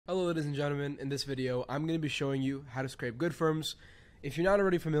Hello ladies and gentlemen, in this video I'm going to be showing you how to scrape GoodFirms. If you're not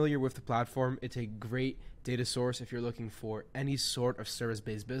already familiar with the platform, it's a great data source if you're looking for any sort of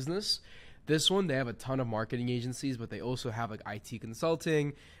service-based business. This one, they have a ton of marketing agencies, but they also have like IT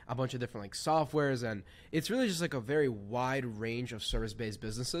consulting, a bunch of different like softwares, and it's really just like a very wide range of service-based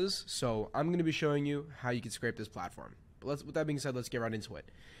businesses. So I'm going to be showing you how you can scrape this platform. But with that being said, let's get right into it.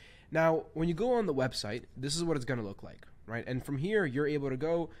 Now, when you go on the website, this is what it's going to look like, right? And from here, you're able to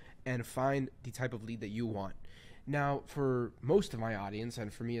go and find the type of lead that you want. Now, for most of my audience,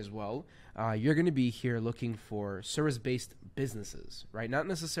 and for me as well, you're going to be here looking for service-based businesses, right? Not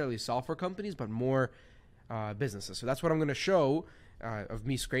necessarily software companies, but more businesses. So that's what I'm going to show of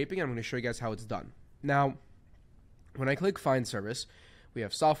me scraping. I'm going to show you guys how it's done. Now, when I click Find Service, we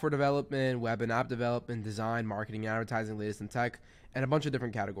have software development, web and app development, design, marketing, advertising, latest in tech, and a bunch of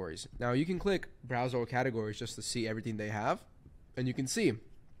different categories. Now, you can click Browse All Categories just to see everything they have. And you can see,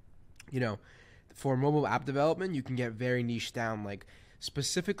 for mobile app development, you can get very niche down, like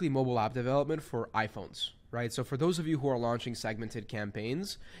specifically mobile app development for iPhones, right? So for those of you who are launching segmented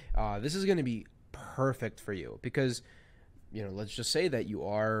campaigns, this is going to be perfect for you because, let's just say that you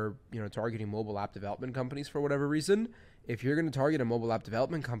are, targeting mobile app development companies for whatever reason. If you're going to target a mobile app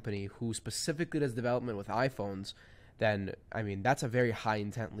development company who specifically does development with iPhones, then, that's a very high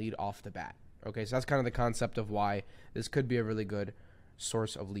intent lead off the bat. Okay, so that's kind of the concept of why this could be a really good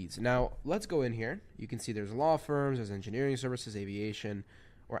source of leads. Now, let's go in here. You can see there's law firms, there's engineering services, aviation,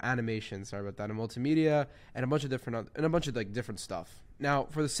 or animation, sorry about that, and multimedia, and a bunch of different stuff. Now,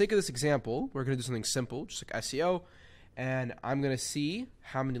 for the sake of this example, we're going to do something simple, just like SEO, and I'm going to see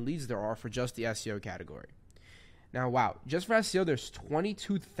how many leads there are for just the SEO category. Now, wow, just for SEO, there's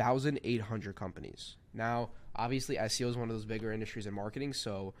 22,800 companies. Now, obviously, SEO is one of those bigger industries in marketing,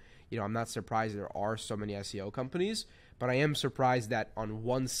 so, I'm not surprised there are so many SEO companies, but I am surprised that on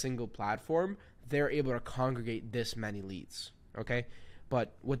one single platform, they're able to congregate this many leads, okay?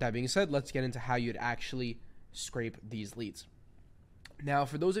 But with that being said, let's get into how you'd actually scrape these leads. Now,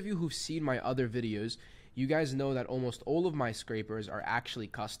 for those of you who've seen my other videos, you guys know that almost all of my scrapers are actually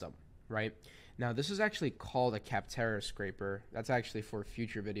custom, right? Now, this is actually called a Capterra scraper. That's actually for a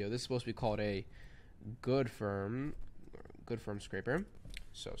future video. This is supposed to be called a GoodFirm scraper.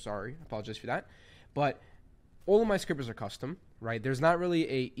 So sorry, apologize for that. But all of my scrapers are custom, right? There's not really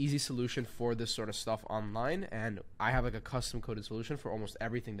a easy solution for this sort of stuff online, and I have like a custom coded solution for almost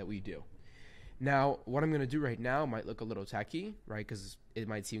everything that we do. Now, what I'm going to do right now might look a little techy, right? Because it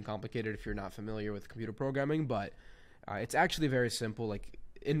might seem complicated if you're not familiar with computer programming, but it's actually very simple. Like,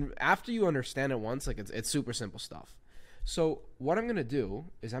 after you understand it once, like it's super simple stuff. So what I'm going to do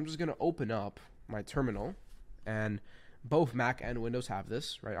is I'm just going to open up my terminal, and both Mac and Windows have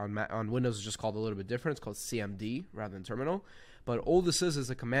this, right? On Windows, it's just called a little bit different. It's called CMD rather than terminal. But all this is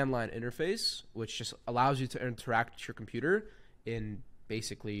a command line interface, which just allows you to interact with your computer in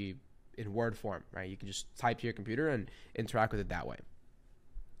Word form, right? You can just type to your computer and interact with it that way.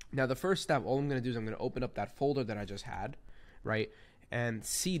 Now, the first step, all I'm going to do is I'm going to open up that folder that I just had, right? And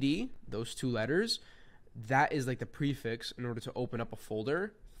CD, those two letters, that is like the prefix in order to open up a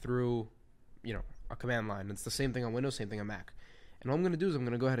folder through, a command line. It's the same thing on Windows, same thing on Mac. And all I'm going to do is I'm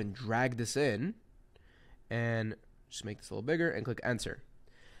going to go ahead and drag this in and just make this a little bigger and click enter.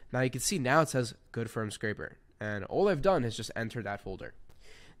 Now you can see now it says GoodFirms scraper. And all I've done is just enter that folder.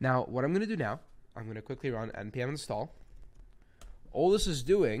 Now what I'm going to do now, I'm going to quickly run npm install. All this is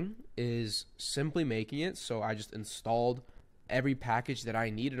doing is simply making it so I just installed every package that I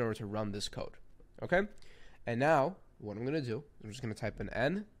need in order to run this code. Okay? And now what I'm going to do, I'm just going to type in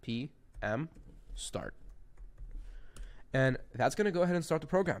npm start. And that's going to go ahead and start the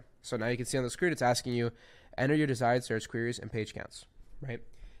program. So now you can see on the screen, it's asking you, enter your desired search queries and page counts, right?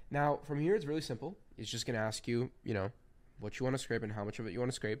 Now, from here, it's really simple. It's just going to ask you, what you want to scrape and how much of it you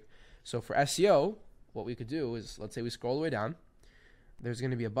want to scrape. So for SEO, what we could do is, let's say we scroll all the way down. There's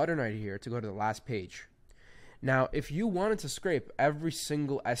going to be a button right here to go to the last page. Now, if you wanted to scrape every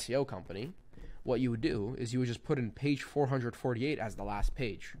single SEO company, what you would do is you would just put in page 448 as the last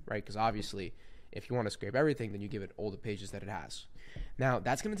page, right? Because obviously, if you want to scrape everything, then you give it all the pages that it has. Now,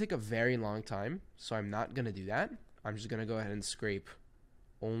 that's going to take a very long time, so I'm not going to do that. I'm just going to go ahead and scrape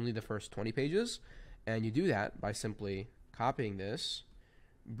only the first 20 pages, and you do that by simply copying this,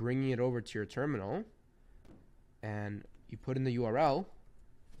 bringing it over to your terminal, and you put in the URL,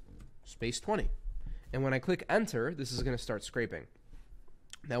 space 20. And when I click enter, this is going to start scraping.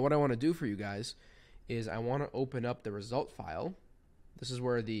 Now, what I want to do for you guys is I want to open up the result file. This is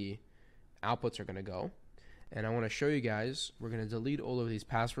where the outputs are going to go. And I want to show you guys, we're going to delete all of these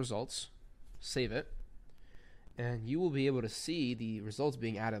past results, save it, and you will be able to see the results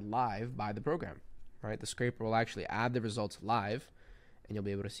being added live by the program, right? The scraper will actually add the results live, and you'll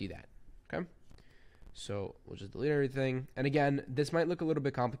be able to see that, okay? So we'll just delete everything. And again, this might look a little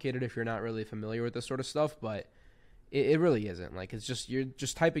bit complicated if you're not really familiar with this sort of stuff, but it really isn't. Like, it's just, you're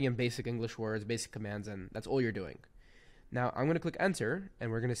just typing in basic English words, basic commands, and that's all you're doing. Now I'm going to click enter, and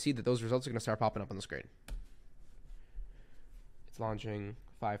we're going to see that those results are going to start popping up on the screen. It's launching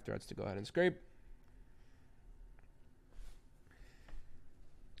 5 threads to go ahead and scrape.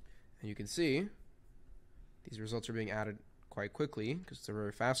 And you can see these results are being added quite quickly because it's a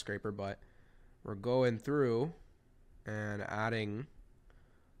very fast scraper, but we're going through and adding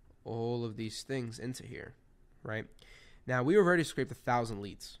all of these things into here, right? Now, we've already scraped 1,000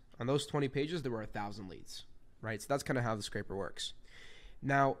 leads. On those 20 pages, there were 1,000 leads, right? So that's kind of how the scraper works.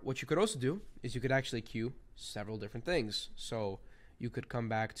 Now, what you could also do is you could actually queue several different things. So you could come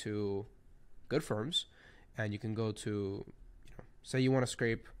back to GoodFirms, and you can go to, say you want to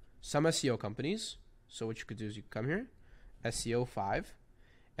scrape some SEO companies. So what you could do is you could come here, SEO 5,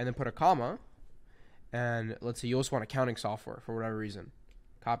 and then put a comma, and let's say you also want accounting software for whatever reason.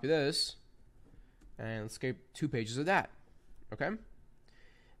 Copy this, and let's scrape 2 pages of that, okay?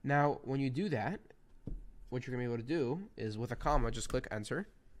 Now, when you do that, what you're going to be able to do is with a comma, just click enter,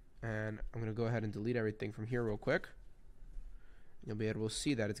 and I'm going to go ahead and delete everything from here real quick. You'll be able to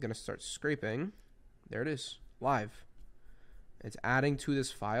see that it's going to start scraping. There it is, live. It's adding to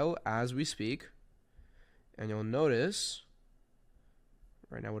this file as we speak, and you'll notice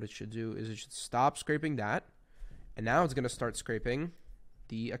right now what it should do is it should stop scraping that, and now it's going to start scraping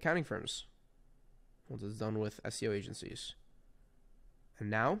the accounting firms once it's done with SEO agencies. And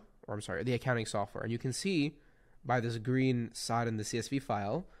now, or I'm sorry, the accounting software. And you can see by this green side in the CSV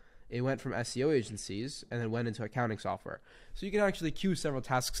file, it went from SEO agencies and then went into accounting software. So you can actually queue several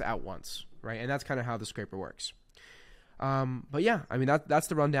tasks at once, right? And that's kind of how the scraper works. But yeah, I mean, that's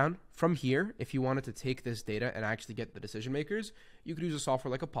the rundown. From here, if you wanted to take this data and actually get the decision makers, you could use a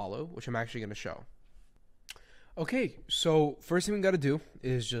software like Apollo, which I'm actually going to show. Okay, so first thing we got to do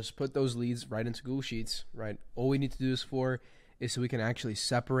is just put those leads right into Google Sheets, right? All we need to do this for is so we can actually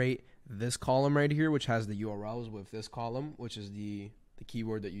separate this column right here, which has the URLs, with this column, which is the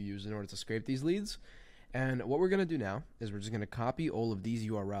keyword that you use in order to scrape these leads. And what we're going to do now is we're just going to copy all of these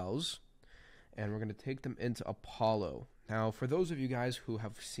URLs, and we're going to take them into Apollo. Now, for those of you guys who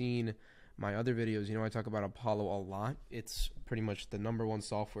have seen my other videos, I talk about Apollo a lot. It's pretty much the #1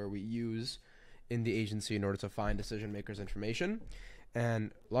 software we use in the agency in order to find decision makers' information.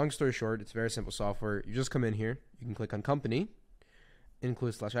 And long story short, it's very simple software. You just come in here, you can click on company,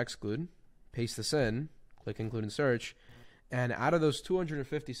 include/exclude, paste this in, click include and search, and out of those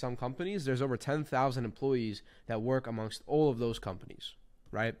 250 some companies, there's over 10,000 employees that work amongst all of those companies,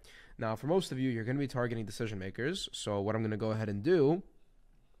 right? Now, for most of you, you're going to be targeting decision makers. So what I'm going to go ahead and do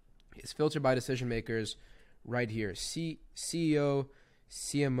is filter by decision makers right here. CEO,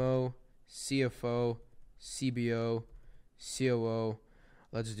 CMO, CFO, CBO, COO.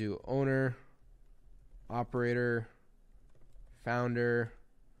 Let's do owner, operator, founder,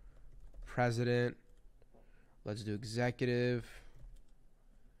 president. Let's do executive.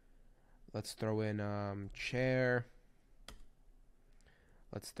 Let's throw in chair.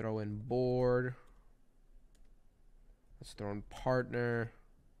 Let's throw in board. Let's throw in partner.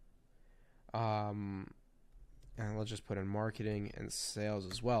 And let's just put in marketing and sales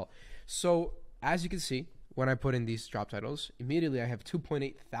as well. So as you can see, when I put in these job titles, immediately I have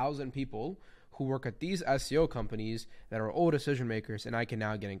 2.8 thousand people who work at these SEO companies that are all decision makers, and I can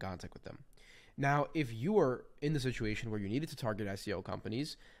now get in contact with them. Now, if you are in the situation where you needed to target SEO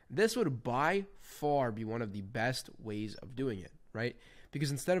companies, this would by far be one of the best ways of doing it, right?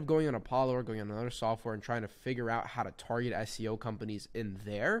 Because instead of going on Apollo or going on another software and trying to figure out how to target SEO companies in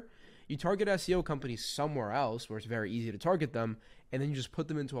there, you target SEO companies somewhere else where it's very easy to target them, and then you just put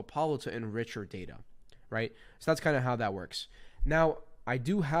them into Apollo to enrich your data, right? So that's kind of how that works. Now, I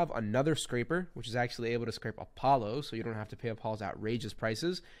do have another scraper, which is actually able to scrape Apollo, so you don't have to pay Apollo's outrageous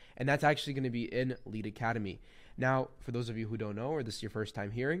prices, and that's actually going to be in Lead Academy. Now, for those of you who don't know, or this is your first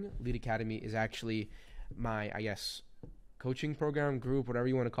time hearing, Lead Academy is actually my, coaching program, group, whatever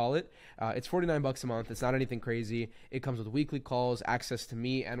you want to call it. It's $49 a month. It's not anything crazy. It comes with weekly calls, access to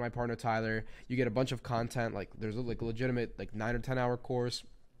me and my partner Tyler. You get a bunch of content, there's a legitimate 9 or 10 hour course.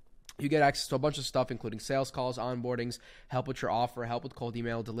 You get access to a bunch of stuff, including sales calls, onboardings, help with your offer, help with cold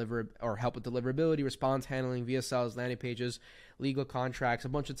email help with deliverability, response handling, VSLs, landing pages, legal contracts, a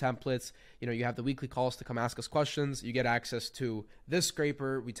bunch of templates. You have the weekly calls to come ask us questions. You get access to this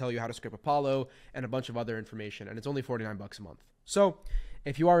scraper. We tell you how to scrape Apollo and a bunch of other information, and it's only $49 a month. So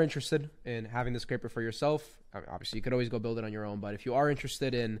if you are interested in having the scraper for yourself, obviously you could always go build it on your own, but if you are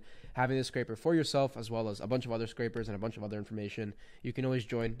interested in having this scraper for yourself, as well as a bunch of other scrapers and a bunch of other information, you can always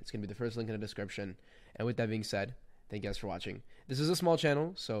join. It's going to be the first link in the description. And with that being said, thank you guys for watching. This is a small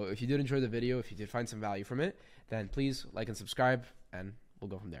channel, so if you did enjoy the video, if you did find some value from it, then please like and subscribe, and we'll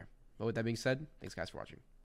go from there. But with that being said, thanks guys for watching.